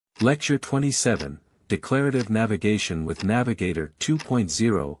Lecture 27, Declarative Navigation with Navigator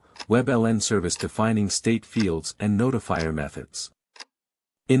 2.0, WebLNService defining state fields and notifier methods.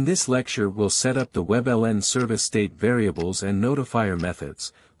 In this lecture we'll set up the WebLNService state variables and notifier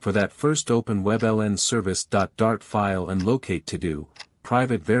methods. For that, first open WebLNService.dart file and locate to-do,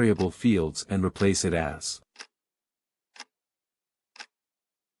 private variable fields and replace it as.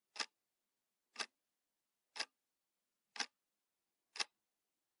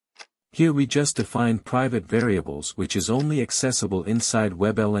 Here we just defined private variables which is only accessible inside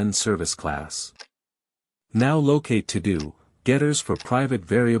WebLNService class. Now locate to-do, getters for private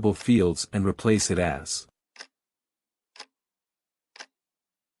variable fields and replace it as.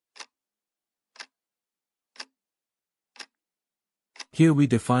 Here we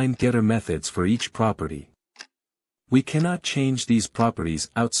defined getter methods for each property. We cannot change these properties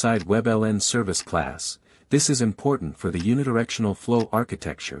outside WebLNService class. This is important for the unidirectional flow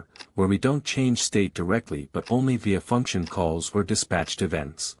architecture, where we don't change state directly but only via function calls or dispatched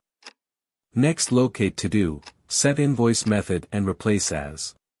events. Next locate to-do, set invoice method and replace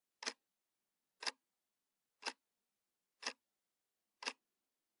as.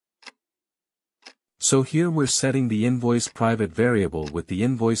 So here we're setting the invoice private variable with the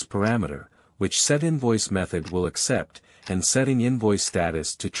invoice parameter, which setInvoice method will accept, and setting invoice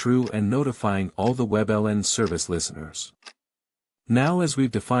status to true and notifying all the WebLNService listeners. Now as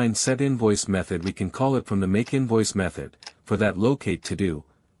we've defined setInvoice method, we can call it from the makeInvoice method. For that locate to-do,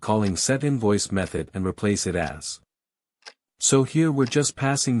 calling setInvoice method and replace it as. So here we're just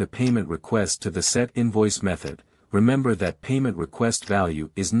passing the payment request to the setInvoice method. Remember that payment request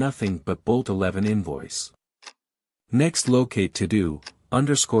value is nothing but bolt 11 invoice. Next locate to-do,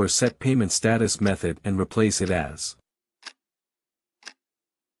 underscore set payment status method and replace it as.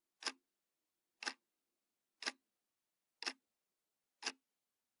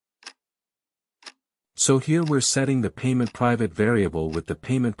 So here we're setting the payment private variable with the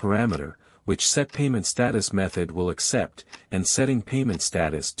payment parameter, which set payment status method will accept, and setting payment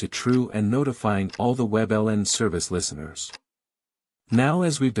status to true and notifying all the WebLNService listeners. Now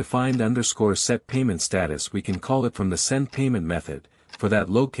as we've defined underscore set payment status, we can call it from the send payment method. For that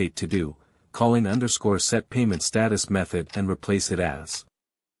locate to-do, calling underscore set payment status method and replace it as.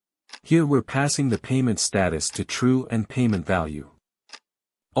 Here we're passing the payment status to true and payment value.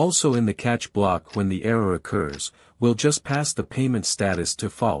 Also in the catch block, when the error occurs, we'll just pass the payment status to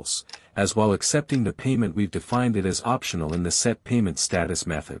false, as while accepting the payment we've defined it as optional in the set payment status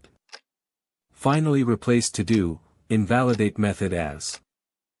method. Finally replace to-do, invalidate method as.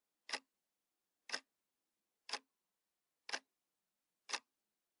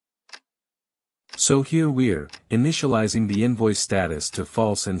 So here we're initializing the invoice status to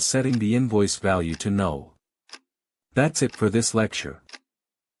false and setting the invoice value to null. That's it for this lecture.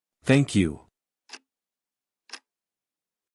 Thank you.